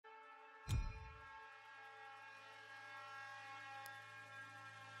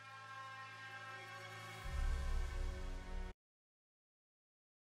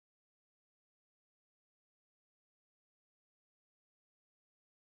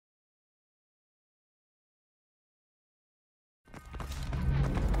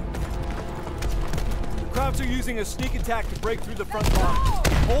Scouts are using a sneak attack to break through the front line.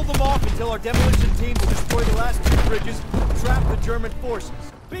 Hold them off until our demolition teams destroy the last two bridges and trap the German forces.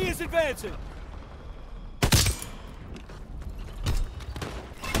 B is advancing.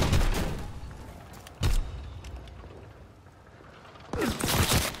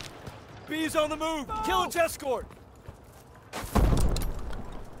 B is on the move. Kill its escort.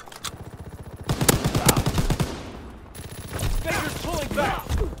 Vader's pulling back.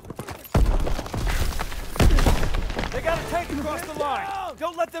 They got a tank across the line.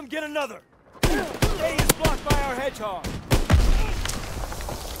 Don't let them get another. A is blocked by our hedgehog.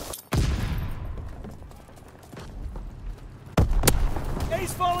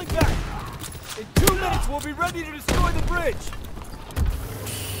 A's falling back. In 2 minutes, we'll be ready to destroy the bridge.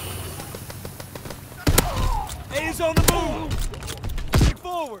 A is on the move. Moving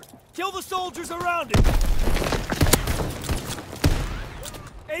forward. Kill the soldiers around it.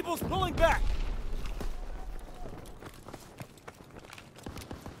 Abel's pulling back.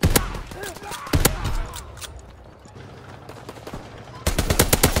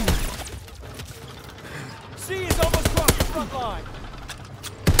 C is almost across the front line.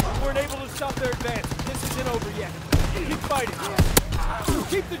 We weren't able to stop their advance. This isn't over yet. Keep fighting.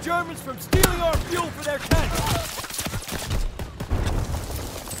 Keep the Germans from stealing our fuel for their tanks.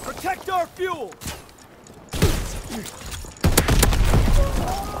 Protect our fuel.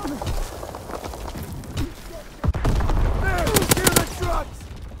 Steer the trucks.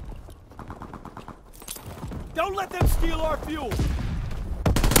 Don't let them steal our fuel.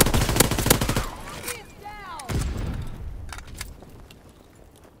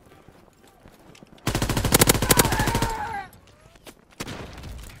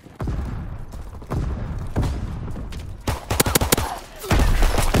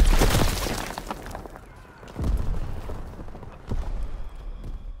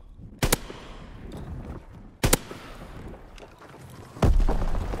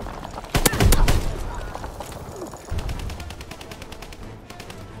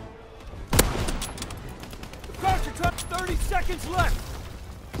 Seconds left!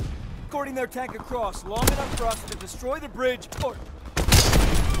 Escorting their tank across, long enough for us to destroy the bridge, or...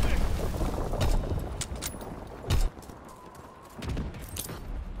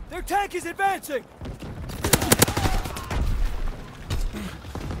 Their tank is advancing!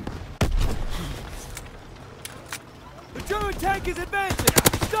 The German tank is advancing!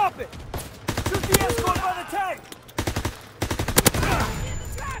 Stop it! Shoot the escort by the tank!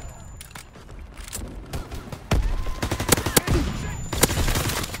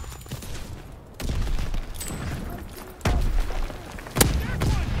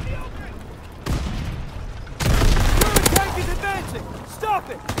 Stop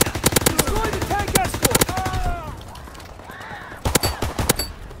it! Destroy the tank escort!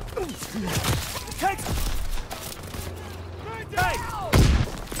 The tank's... Hey!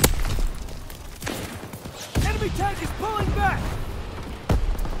 Enemy tank is pulling back!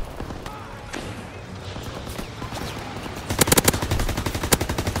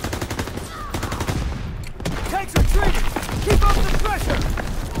 Tank's retreating! Keep up the pressure!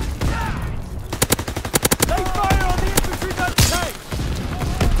 They fire on the infantry gun tank!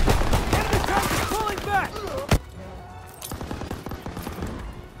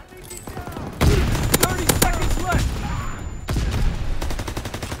 30 seconds left!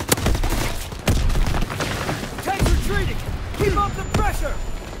 Tank's retreating! Keep up the pressure!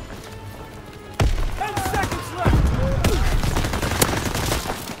 10 seconds left!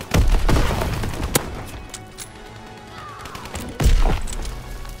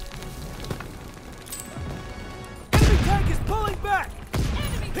 Enemy tank is pulling back!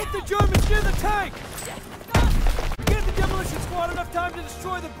 Hit the Germans near the tank! Give the demolition squad enough time to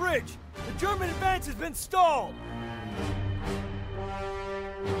destroy the bridge! The German advance has been stalled!